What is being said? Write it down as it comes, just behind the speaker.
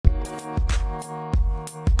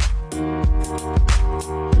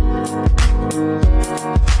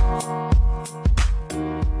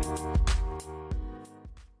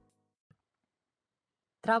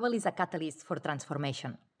travel is a catalyst for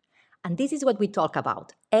transformation. And this is what we talk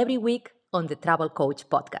about every week on the Travel Coach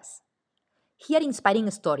podcast. Hear inspiring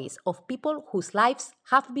stories of people whose lives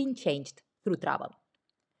have been changed through travel.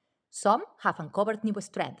 Some have uncovered new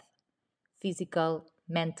strength, physical,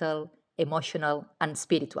 mental, emotional, and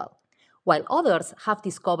spiritual, while others have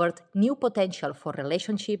discovered new potential for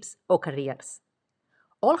relationships or careers.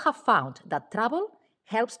 All have found that travel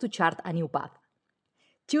helps to chart a new path.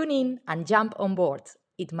 Tune in and jump on board.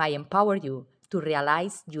 It might empower you to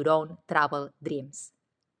realize your own travel dreams.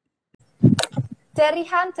 Terry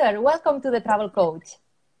Hunter, welcome to the Travel Coach.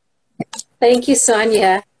 Thank you,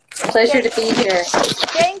 Sonia. Pleasure to be here.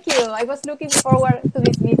 Thank you. I was looking forward to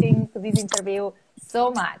this meeting, to this interview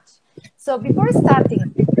so much. So before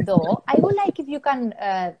starting, though, I would like if you can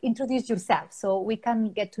introduce yourself so we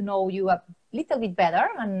can get to know you a little bit better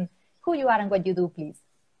and who you are and what you do, please.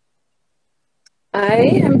 I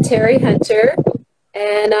am Terry Hunter,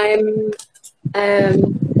 and I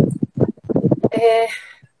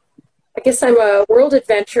guess I'm a world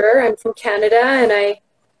adventurer. I'm from Canada, and I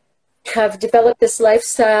have developed this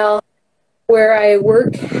lifestyle where I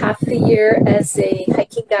work half the year as a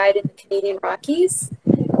hiking guide in the Canadian Rockies,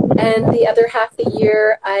 and the other half the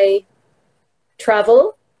year I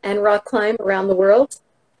travel and rock climb around the world.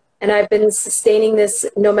 And I've been sustaining this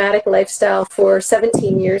nomadic lifestyle for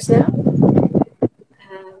 17 years now.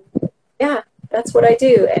 Yeah, that's what I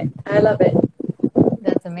do. I love it.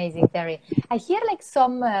 That's amazing, Terry. I hear like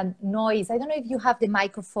some noise. I don't know if you have the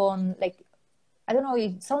microphone, like, I don't know,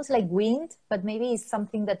 it sounds like wind, but maybe it's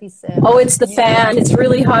something that is... oh, it's the fan. It's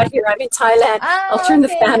really hot here. I'm in Thailand. I'll turn the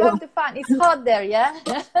fan you on. have the fan. It's hot there, yeah?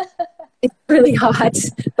 It's really hot,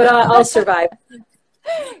 but I'll survive.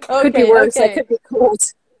 Could be worse. I could be cold.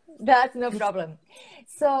 That's no problem.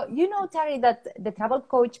 So, you know, Terry, that the Travel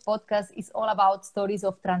Coach podcast is all about stories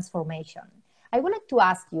of transformation. I would like to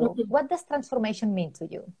ask you, what does transformation mean to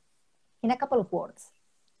you? In a couple of words.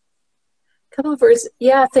 Couple of words.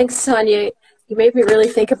 Yeah, thanks, Sonia. You made me really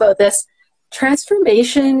think about this.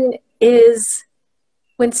 Transformation is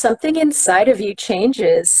when something inside of you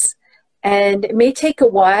changes, and it may take a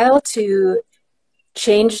while to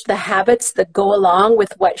change the habits that go along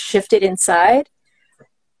with what shifted inside.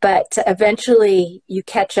 But eventually you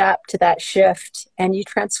catch up to that shift and you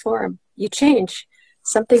transform, you change,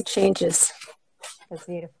 something changes. That's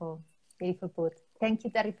beautiful, beautiful put. Thank you,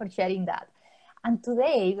 Terry, for sharing that. And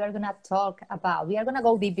today we are going to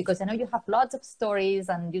go deep because I know you have lots of stories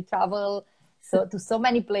and you travel to so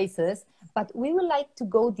many places, but we would like to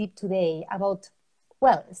go deep today about,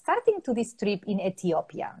 well, starting to this trip in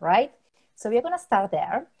Ethiopia, right? So we're going to start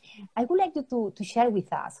there. I would like you to share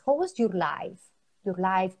with us, how was your life,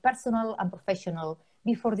 personal and professional,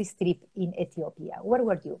 before this trip in Ethiopia? Where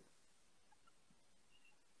were you?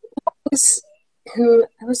 I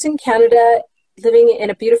was in Canada, living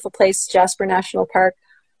in a beautiful place, Jasper National Park,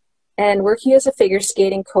 and working as a figure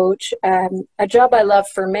skating coach, a job I loved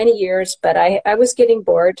for many years, but I was getting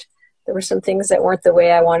bored. There were some things that weren't the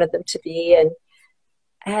way I wanted them to be,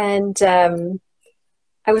 and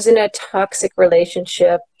I was in a toxic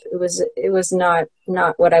relationship. It was not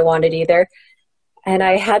what I wanted either. And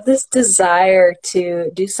I had this desire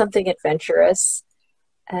to do something adventurous.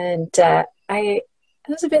 And I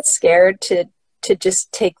was a bit scared to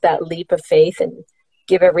just take that leap of faith and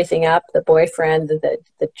give everything up, the boyfriend, the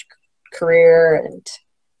career, and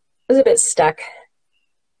I was a bit stuck.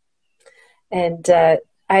 And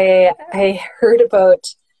I heard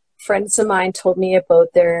about, friends of mine told me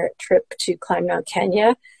about their trip to climb Mount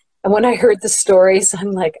Kenya. And when I heard the stories,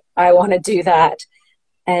 I'm like, I want to do that.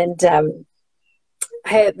 And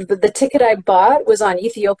the ticket I bought was on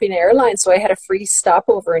Ethiopian Airlines, so I had a free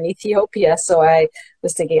stopover in Ethiopia. So I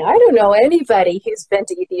was thinking, I don't know anybody who's been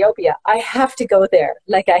to Ethiopia. I have to go there.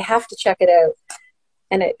 Like, I have to check it out.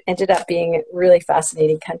 And it ended up being a really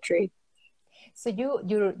fascinating country. So your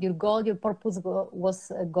goal, your purpose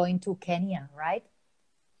was going to Kenya, right?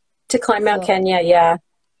 To climb Mount Kenya, yeah.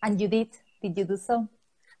 And you did? Did you do so?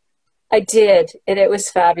 I did, and it was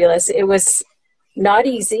fabulous. It was not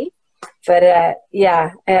easy. But it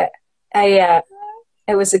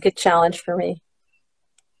was a good challenge for me.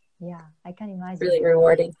 Yeah, I can imagine. Really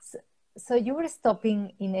rewarding. So you were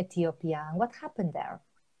stopping in Ethiopia. What happened there?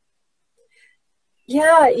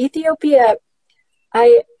 Yeah, Ethiopia,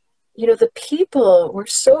 the people were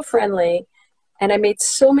so friendly, and I made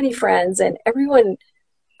so many friends, and everyone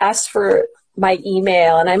asked for my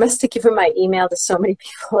email, and I must have given my email to so many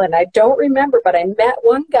people, and I don't remember, but I met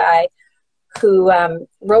one guy who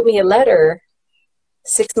wrote me a letter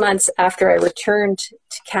 6 months after I returned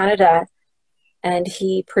to Canada, and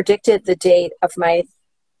he predicted the date of my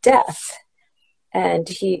death. And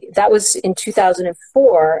that was in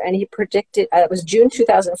 2004, and he predicted, it was June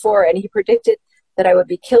 2004, and he predicted that I would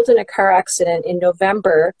be killed in a car accident in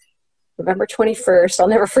November 21st. I'll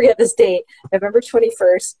never forget this date, November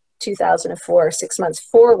 21st, 2004, 6 months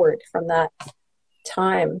forward from that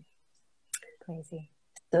time. Crazy.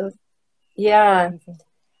 So, yeah. Crazy.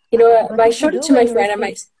 You know, I showed it to my friend,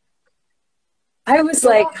 and I was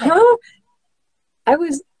like, huh?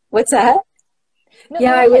 What's that? No,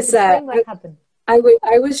 yeah, I was, what happened? I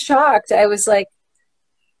was shocked. I was like,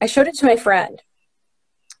 I showed it to my friend,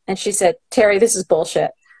 and she said, Terry, this is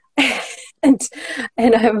bullshit. and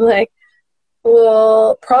I'm like,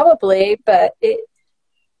 well, probably, but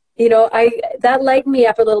that lightened me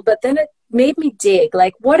up a little, but then it made me dig,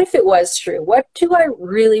 like, what if it was true? What do I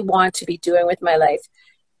really want to be doing with my life?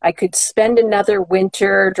 I could spend another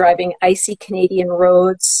winter driving icy Canadian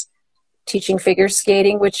roads, teaching figure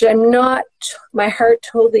skating, which my heart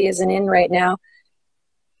totally isn't in right now.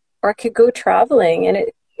 Or I could go traveling, and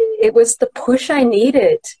it was the push I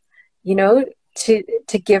needed, to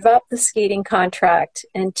give up the skating contract,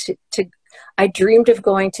 and I dreamed of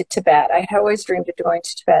going to Tibet. I had always dreamed of going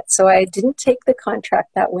to Tibet. So I didn't take the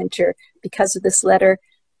contract that winter because of this letter,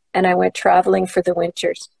 and I went traveling for the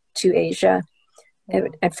winters to Asia,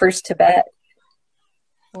 and first Tibet.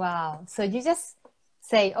 Wow. So you just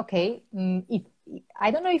say, okay, if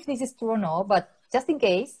I don't know if this is true or not, but just in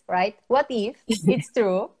case, right? What if it's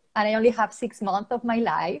true and I only have 6 months of my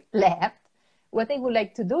life left? What I would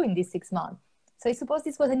like to do in these 6 months? So I suppose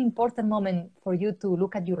this was an important moment for you to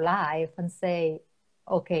look at your life and say,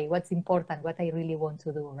 okay, what's important, what I really want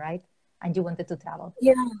to do, right? And you wanted to travel.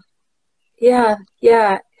 Yeah.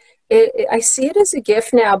 I see it as a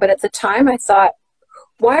gift now, but at the time I thought,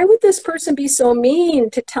 why would this person be so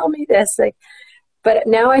mean to tell me this? But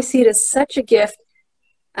now I see it as such a gift.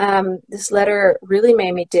 This letter really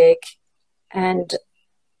made me dig, and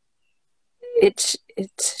it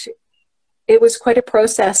was quite a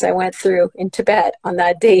process I went through in Tibet on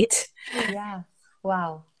that date. Yeah.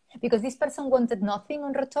 Wow. Because this person wanted nothing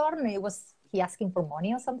in return. Was he asking for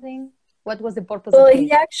money or something? What was the purpose of it?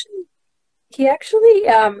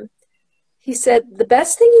 He said, the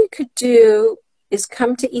best thing you could do is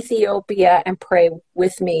come to Ethiopia and pray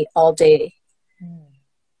with me all day.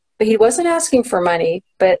 But he wasn't asking for money,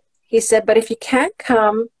 but he said, but if you can't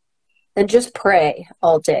come, then just pray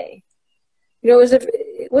all day.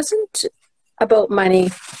 It wasn't about money.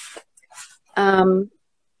 So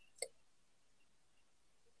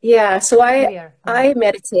I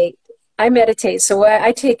meditate. So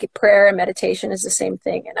I take prayer and meditation as the same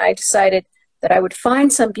thing. And I decided that I would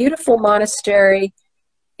find some beautiful monastery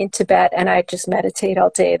in Tibet, and I just meditate all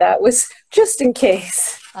day. That was just in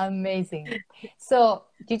case. Amazing. So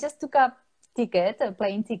you just took a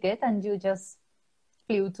plane ticket, and you just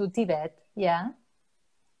flew to Tibet, yeah?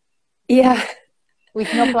 Yeah.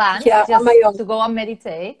 With no plans, just on my own. To go and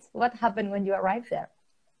meditate. What happened when you arrived there?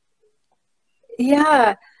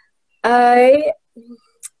 Yeah, I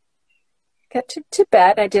got to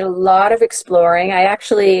Tibet. I did a lot of exploring. I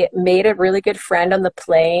actually made a really good friend on the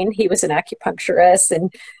plane. He was an acupuncturist,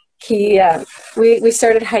 and we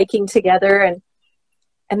started hiking together.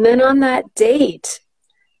 And then on that date,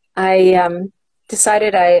 I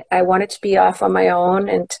decided I wanted to be off on my own,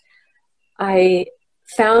 and I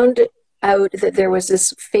found out that there was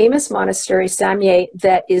this famous monastery, Samye,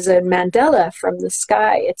 that is a mandala from the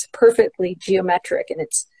sky. It's perfectly geometric, and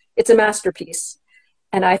it's a masterpiece.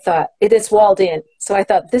 And I thought, it's walled in. So I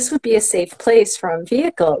thought this would be a safe place from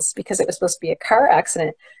vehicles because it was supposed to be a car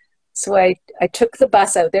accident. So I took the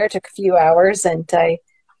bus out there. It took a few hours. And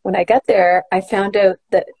when I got there, I found out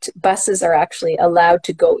that buses are actually allowed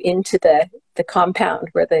to go into the compound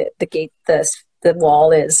where the gate, the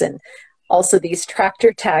wall is. And also these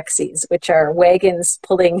tractor taxis, which are wagons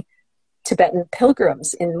pulling Tibetan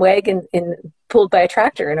pilgrims pulled by a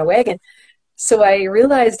tractor in a wagon. So I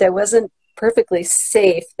realized I wasn't perfectly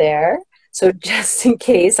safe there. So just in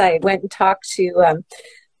case, I went and talked to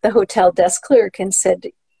the hotel desk clerk and said,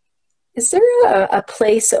 is there a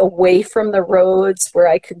place away from the roads where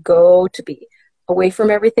I could go to be away from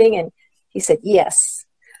everything? And he said, yes.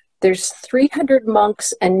 There's 300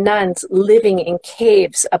 monks and nuns living in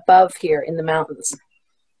caves above here in the mountains.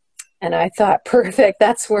 And I thought, perfect,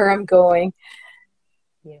 that's where I'm going.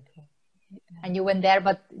 Beautiful. And you went there,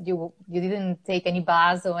 but you didn't take any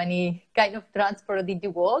bus or any kind of transport. Did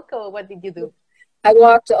you walk, or what did you do? I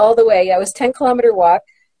walked all the way. I was 10-kilometer walk.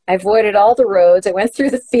 I avoided all the roads. I went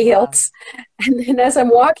through the fields. Wow. And then as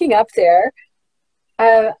I'm walking up there,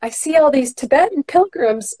 I see all these Tibetan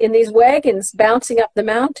pilgrims in these wagons bouncing up the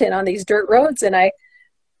mountain on these dirt roads. And I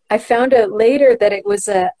found out later that it was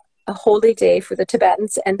a a holy day for the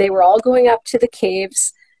Tibetans, and they were all going up to the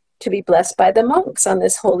caves to be blessed by the monks on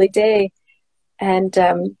this holy day. And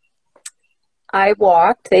I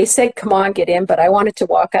walked. They said, come on, get in, but I wanted to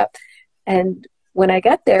walk up. And when I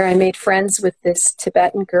got there, I made friends with this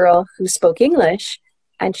Tibetan girl who spoke English,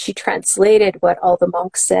 and she translated what all the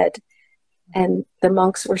monks said. And the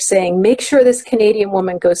monks were saying, make sure this Canadian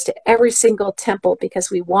woman goes to every single temple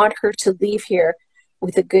because we want her to leave here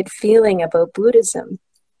with a good feeling about Buddhism.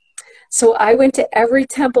 So I went to every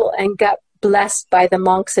temple and got blessed by the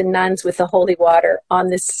monks and nuns with the holy water on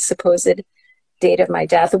this supposed date of my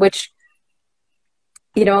death, which,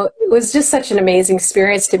 you know, it was just such an amazing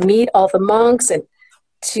experience to meet all the monks and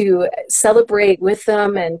to celebrate with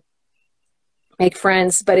them and make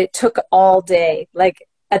friends. But it took all day. Like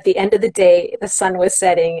at the end of the day, the sun was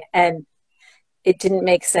setting and it didn't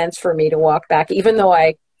make sense for me to walk back, even though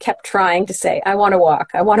I kept trying to say, I want to walk,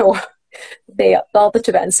 I want to walk. All the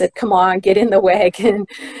Tibetans said, come on, get in the wagon.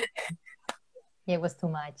 Yeah, it was too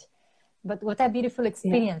much. But what a beautiful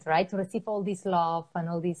experience, right? To receive all this love and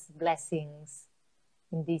all these blessings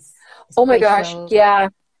in this oh my gosh, yeah,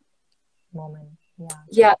 moment.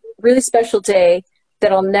 Yeah, really special day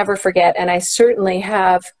that I'll never forget. And I certainly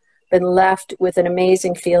have been left with an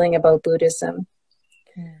amazing feeling about Buddhism.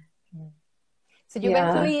 Mm-hmm. So you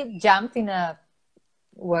eventually jumped in a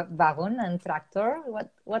wagon and tractor.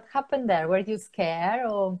 What happened there? Were you scared,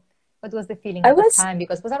 or what was the feeling at the time?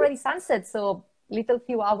 Because it was already sunset, so little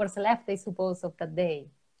few hours left, I suppose, of that day.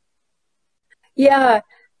 Yeah,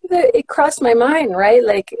 it crossed my mind, right?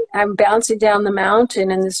 Like I'm bouncing down the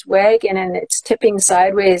mountain in this wagon and it's tipping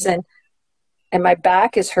sideways and my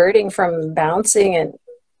back is hurting from bouncing,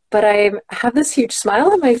 but I have this huge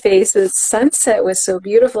smile on my face. The sunset was so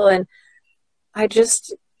beautiful, and I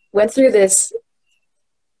just went through this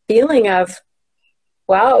feeling of,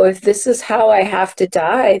 wow, if this is how I have to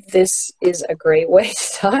die, this is a great way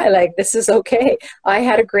to die. Like, this is okay. I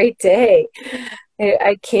had a great day.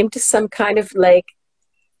 I came to some kind of like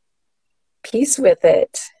peace with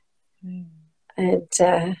it. And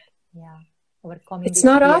it's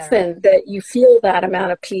not often that you feel that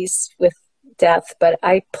amount of peace with death, but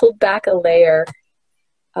I pulled back a layer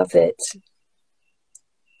of it.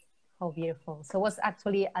 How beautiful. So it was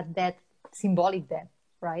actually a death, symbolic death,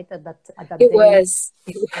 right? At that it was,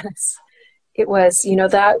 you know,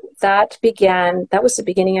 that was the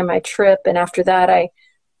beginning of my trip. And after that,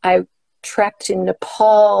 I trekked in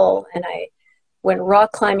Nepal, and I went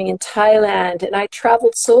rock climbing in Thailand, and I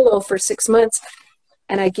traveled solo for 6 months,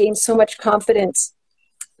 and I gained so much confidence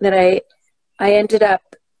that I ended up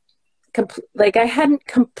like I hadn't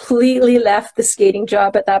completely left the skating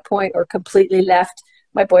job at that point, or completely left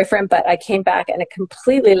my boyfriend, but I came back and I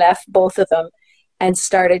completely left both of them and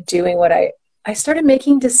started doing what I started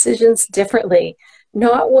making decisions differently,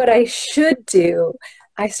 not what I should do.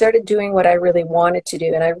 I started doing what I really wanted to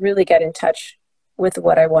do, and I really got in touch with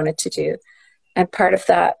what I wanted to do. And part of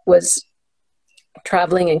that was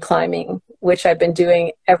traveling and climbing, which I've been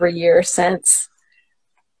doing every year since.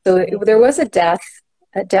 So there was a death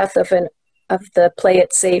of the play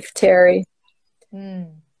it safe, Terry.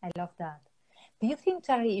 I love that. Do you think,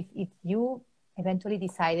 Terry, if you eventually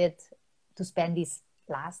decided to spend this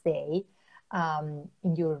last day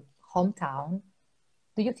in your hometown,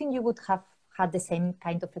 do you think you would have had the same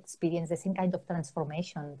kind of experience, the same kind of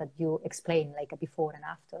transformation that you explained, like a before and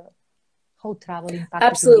after? How travel impacted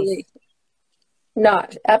Absolutely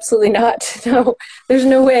not. Absolutely not. No, there's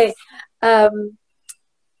no way.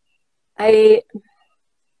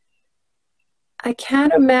 I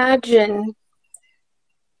can't imagine.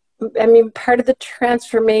 I mean, part of the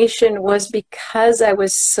transformation was because I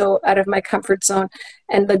was so out of my comfort zone,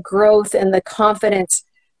 and the growth and the confidence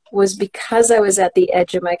was because I was at the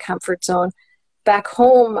edge of my comfort zone. Back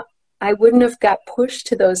home, I wouldn't have got pushed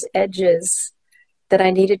to those edges that I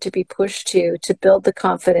needed to be pushed to build the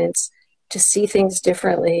confidence, to see things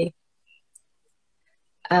differently,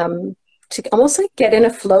 to almost like get in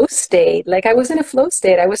a flow state. Like I was in a flow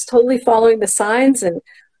state. I was totally following the signs, and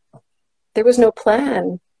there was no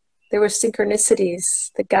plan. There were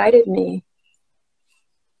synchronicities that guided me.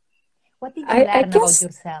 What did you learn about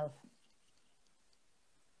yourself?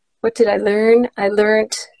 What did I learn? I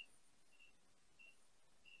learned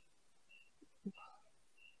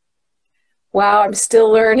wow, I'm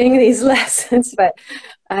still learning these lessons, but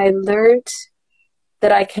I learned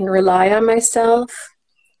that I can rely on myself,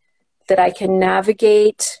 that I can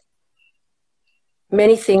navigate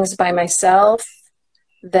many things by myself,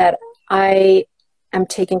 that I am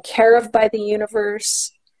taken care of by the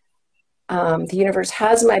universe. The universe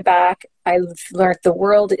has my back. I've learned the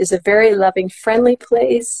world is a very loving, friendly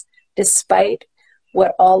place, despite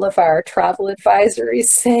what all of our travel advisories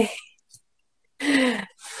say.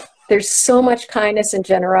 There's so much kindness and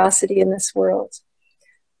generosity in this world.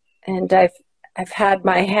 And I've had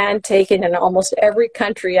my hand taken in almost every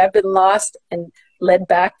country. I've been lost and led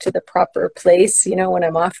back to the proper place, you know, when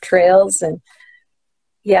I'm off trails. And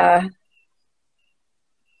yeah.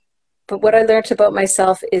 But what I learned about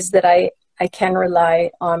myself is that I can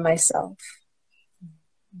rely on myself.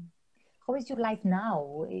 How is your life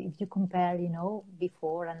now? If you compare,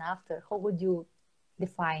 before and after, how would you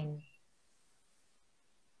define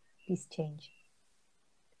this change?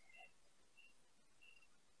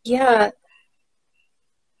 Yeah,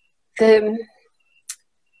 there's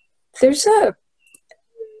a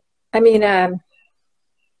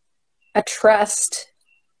trust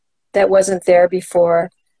that wasn't there before,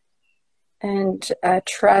 and a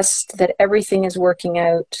trust that everything is working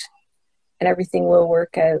out and everything will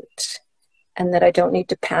work out, and that I don't need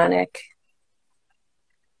to panic.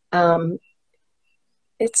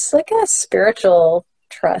 It's like a spiritual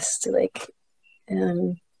trust,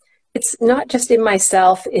 it's not just in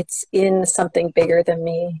myself, it's in something bigger than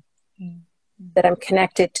me, that I'm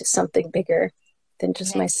connected to something bigger than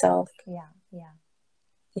just myself. Yeah.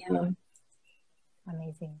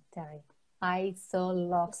 Amazing, Terry. I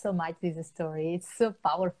love so much this story. It's so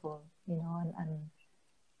powerful,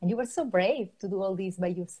 and you were so brave to do all this by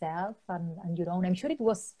yourself and your own. I'm sure it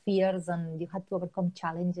was fierce and you had to overcome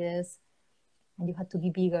challenges and you had to be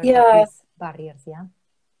bigger than these barriers, yeah?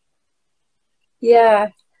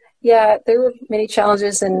 Yeah, there were many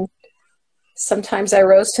challenges, and sometimes I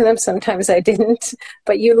rose to them, sometimes I didn't.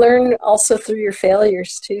 But you learn also through your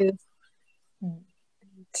failures too.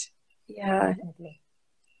 Yeah. Definitely.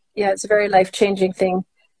 Yeah, it's a very life-changing thing.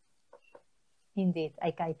 Indeed,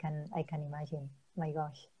 I can imagine. My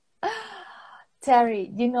gosh.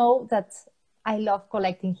 Terry, you know that I love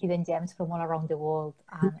collecting hidden gems from all around the world.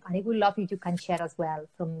 And I would love if you can share as well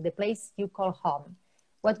from the place you call home.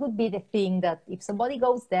 What would be the thing that if somebody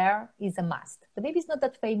goes there is a must? So maybe it's not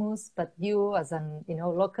that famous, but you as an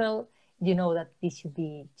local, you know that this should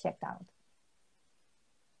be checked out.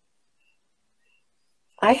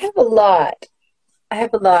 I have a lot.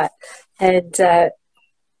 And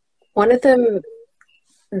one of them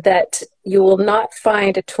that you will not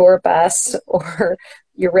find a tour bus or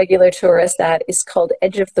your regular tourist at is called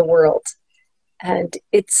Edge of the World. And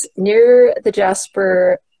it's near the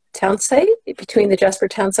Jasper town site, between the Jasper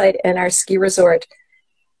town site and our ski resort.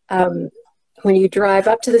 When you drive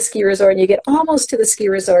up to the ski resort and you get almost to the ski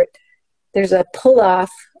resort, there's a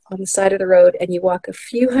pull-off on the side of the road and you walk a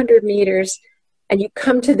few hundred meters and you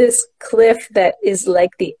come to this cliff that is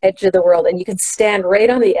like the edge of the world, and you can stand right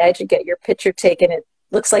on the edge and get your picture taken. It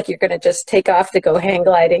looks like you're going to just take off to go hang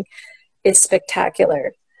gliding. It's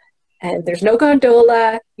spectacular. And there's no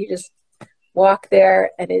gondola. You just walk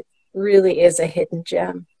there, and it really is a hidden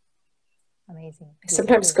gem. Amazing. I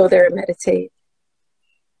sometimes go there and meditate.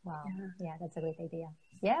 Wow. Yeah, that's a great idea.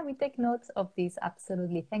 Yeah, we take notes of this.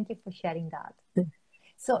 Absolutely. Thank you for sharing that.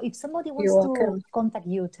 So if somebody wants to contact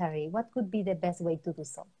you, Terry, what could be the best way to do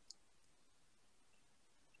so?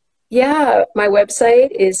 Yeah, my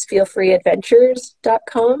website is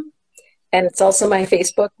feelfreeadventures.com. And it's also my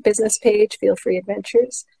Facebook business page, Feel Free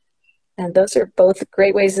Adventures. And those are both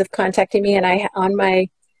great ways of contacting me. And on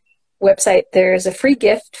my website, there's a free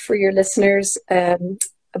gift for your listeners, a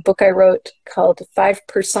book I wrote called 5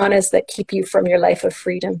 Personas That Keep You From Your Life of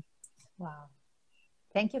Freedom. Wow.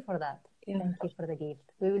 Thank you for that. Yeah. Thank you for the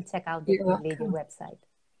gift. We will check out the website.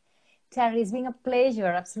 Terry, it's been a pleasure,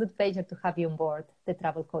 absolute pleasure to have you on board the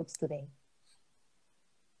Travel Coach today.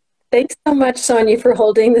 Thanks so much, Sonia, for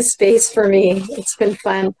holding the space for me. It's been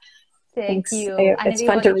fun. Thanks. You. It's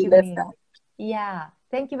fun to relive that. Yeah.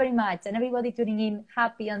 Thank you very much. And everybody tuning in,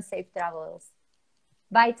 happy and safe travels.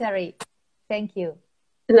 Bye, Terry. Thank you.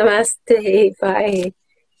 Namaste. Bye.